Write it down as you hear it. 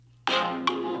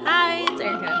It's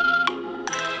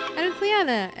Erica. And it's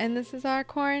Leanna, and this is our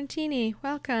Quarantini.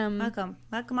 Welcome.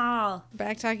 Welcome all.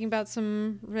 Back talking about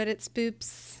some Reddit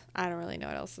spoops. I don't really know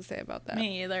what else to say about that.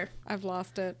 Me either. I've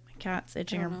lost it. My cat's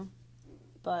itching I her don't know.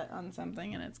 butt on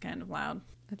something, and it's kind of loud.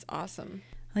 That's awesome.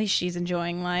 At least she's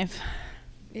enjoying life.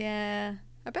 Yeah.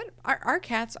 I bet our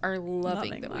cats are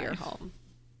loving that we are life. home.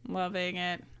 Loving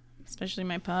it. Especially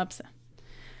my pups.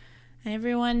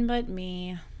 Everyone but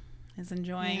me is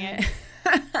enjoying it.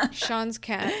 Sean's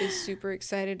cat is super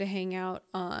excited to hang out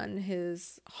on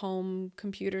his home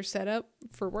computer setup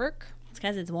for work. It's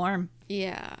because it's warm.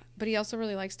 Yeah, but he also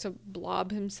really likes to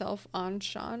blob himself on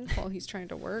Sean while he's trying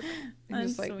to work. He That's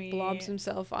just like sweet. blobs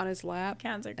himself on his lap.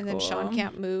 Cats are And then Sean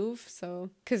can't move,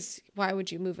 so because why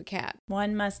would you move a cat?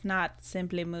 One must not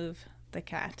simply move the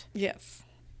cat. Yes,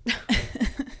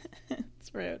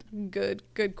 It's rude. good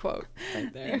quote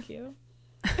right there. Thank you.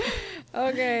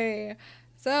 Okay,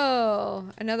 so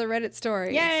another Reddit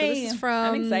story. Yay! So this is I'm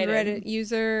from excited. Reddit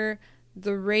user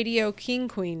the Radio King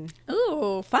Queen.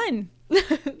 Ooh, fun.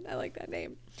 I like that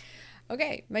name.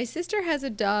 Okay, my sister has a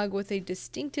dog with a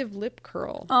distinctive lip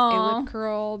curl. A Aw. lip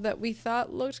curl that we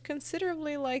thought looked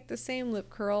considerably like the same lip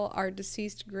curl our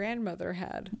deceased grandmother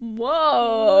had.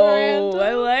 Whoa, Random.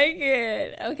 I like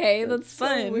it. Okay, that's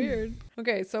fun. So weird.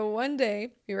 Okay, so one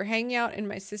day we were hanging out in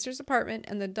my sister's apartment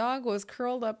and the dog was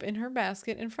curled up in her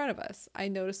basket in front of us. I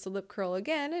noticed the lip curl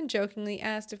again and jokingly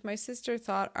asked if my sister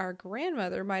thought our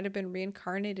grandmother might have been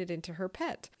reincarnated into her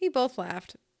pet. We both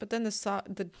laughed. But then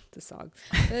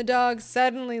the dog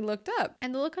suddenly looked up,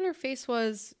 and the look on her face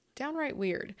was downright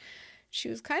weird. She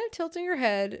was kind of tilting her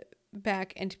head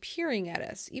back and peering at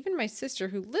us. Even my sister,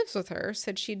 who lives with her,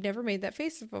 said she'd never made that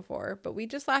face before, but we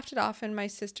just laughed it off, and my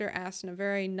sister asked in a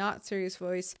very not serious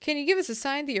voice, "Can you give us a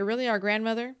sign that you're really our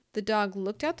grandmother?" The dog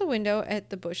looked out the window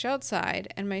at the bush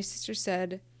outside, and my sister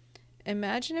said,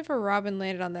 "Imagine if a robin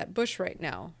landed on that bush right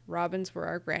now. Robins were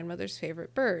our grandmother's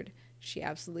favorite bird. She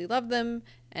absolutely loved them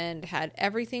and had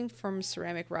everything from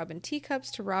ceramic robin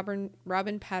teacups to robin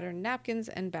pattern napkins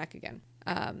and back again."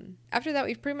 After that,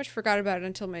 we pretty much forgot about it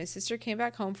until my sister came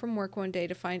back home from work one day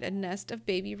to find a nest of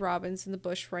baby robins in the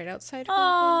bush right outside her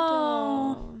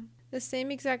window. The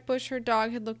same exact bush her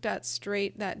dog had looked at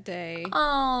straight that day.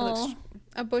 Oh,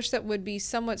 A bush that would be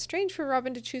somewhat strange for a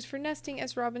robin to choose for nesting,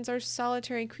 as robins are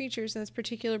solitary creatures, and this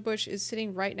particular bush is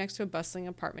sitting right next to a bustling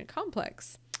apartment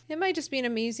complex. It might just be an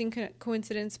amazing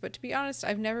coincidence, but to be honest,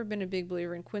 I've never been a big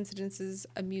believer in coincidences,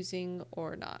 amusing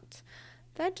or not.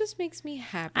 That just makes me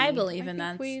happy. I believe in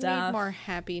that we stuff. need more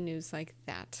happy news like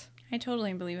that. I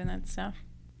totally believe in that stuff.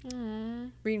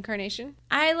 Reincarnation?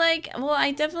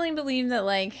 I definitely believe that,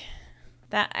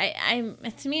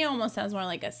 to me, it almost sounds more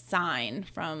like a sign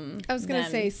from I was going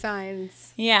to them. say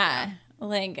signs. Yeah.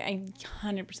 I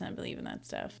 100% believe in that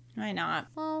stuff. Why not?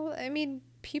 Well, I mean,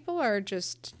 people are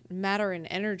just matter and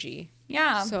energy.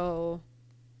 Yeah. So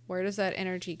where does that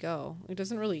energy go? It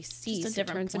doesn't really cease. It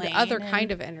different turns into plane, other and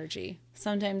kind of energy.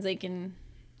 Sometimes they can,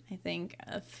 I think,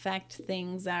 affect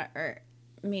things that are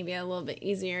maybe a little bit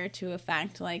easier to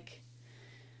affect,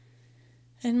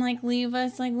 and leave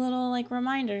us little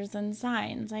reminders and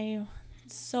signs. I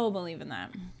so believe in that.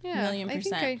 Yeah,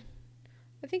 1,000,000%.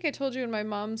 I think I told you when my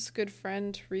mom's good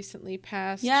friend recently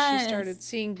passed, Yes. she started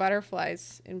seeing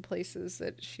butterflies in places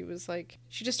that she was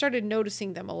she just started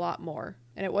noticing them a lot more.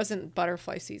 And it wasn't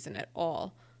butterfly season at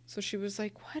all. So she was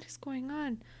like, what is going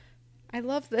on? I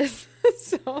love this.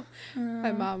 So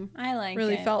my mom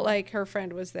really felt like her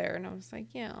friend was there. And I was like,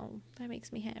 yeah, that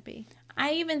makes me happy.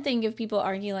 I even think if people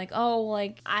argue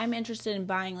I'm interested in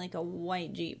buying a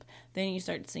white Jeep, then you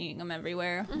start seeing them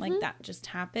everywhere. That just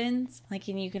happens.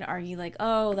 And you can argue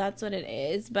oh, that's what it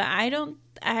is. But I don't,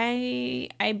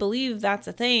 I believe that's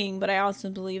a thing. But I also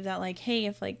believe that hey,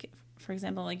 if for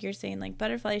example, you're saying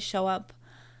butterflies show up,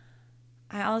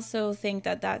 I also think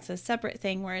that that's a separate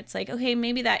thing where it's okay,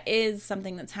 maybe that is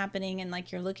something that's happening and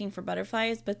you're looking for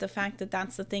butterflies, but the fact that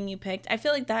that's the thing you picked, I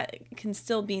feel that can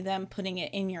still be them putting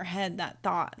it in your head, that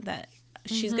thought that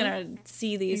she's going to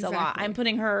see these a lot. I'm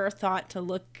putting her thought to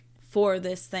look for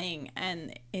this thing,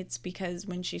 and it's because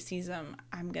when she sees them,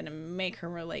 I'm going to make her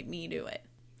relate me to it.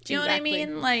 Do you know what I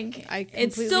mean? I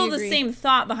it's still completely the agree. same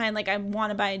thought behind, I want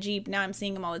to buy a Jeep. Now I'm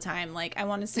seeing them all the time. I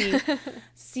want to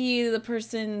see the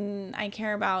person I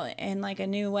care about in, a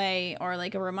new way or, a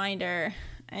reminder.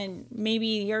 And maybe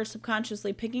you're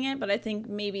subconsciously picking it, but I think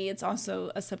maybe it's also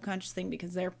a subconscious thing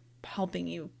because they're helping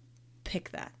you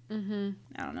pick that. Mm-hmm.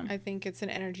 I don't know. I think it's an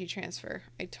energy transfer.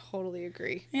 I totally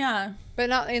agree. Yeah. But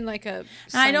not in a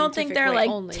I don't think they're way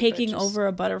only, taking but just... over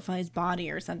a butterfly's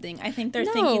body or something. I think they're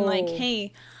thinking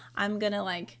hey, I'm gonna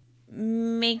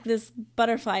make this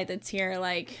butterfly that's here,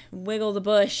 like, wiggle the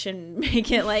bush and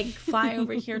make it, like, fly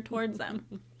over here towards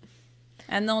them.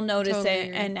 And they'll notice Totally it,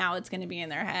 agree. and now it's going to be in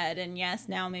their head. And yes,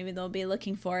 now maybe they'll be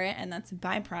looking for it, and that's a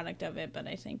byproduct of it. But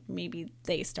I think maybe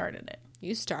they started it.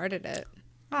 You started it.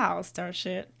 I'll start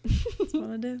shit. That's what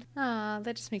I did.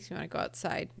 That just makes me want to go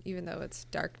outside, even though it's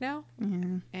dark now.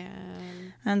 Yeah.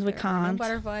 And we there are no can't.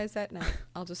 butterflies at night.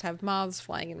 I'll just have moths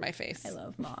flying in my face. I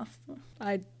love moths.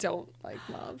 I don't like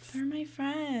moths. They're my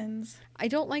friends. I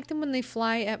don't like them when they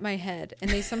fly at my head,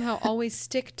 and they somehow always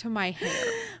stick to my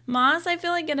hair. Moths, I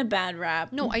feel like, get a bad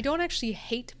rap. No, I don't actually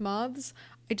hate moths.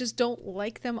 I just don't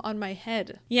like them on my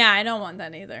head. Yeah, I don't want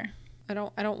that either. I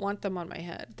don't want them on my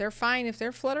head. They're fine if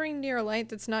they're fluttering near a light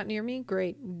that's not near me.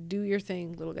 Great, do your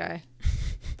thing, little guy.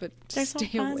 But They're so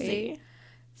stay away. fuzzy.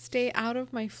 Stay out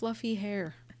of my fluffy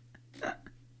hair.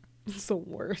 It's the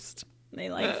worst. They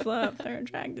like fluff. They're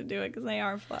attracted to it because they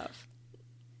are fluff.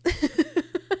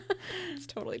 It's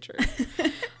totally true.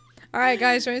 All right,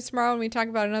 guys, join us tomorrow when we talk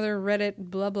about another Reddit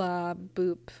blah blah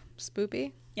boop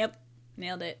spoopy. Yep,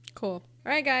 nailed it. Cool.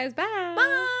 All right, guys, bye.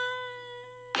 Bye.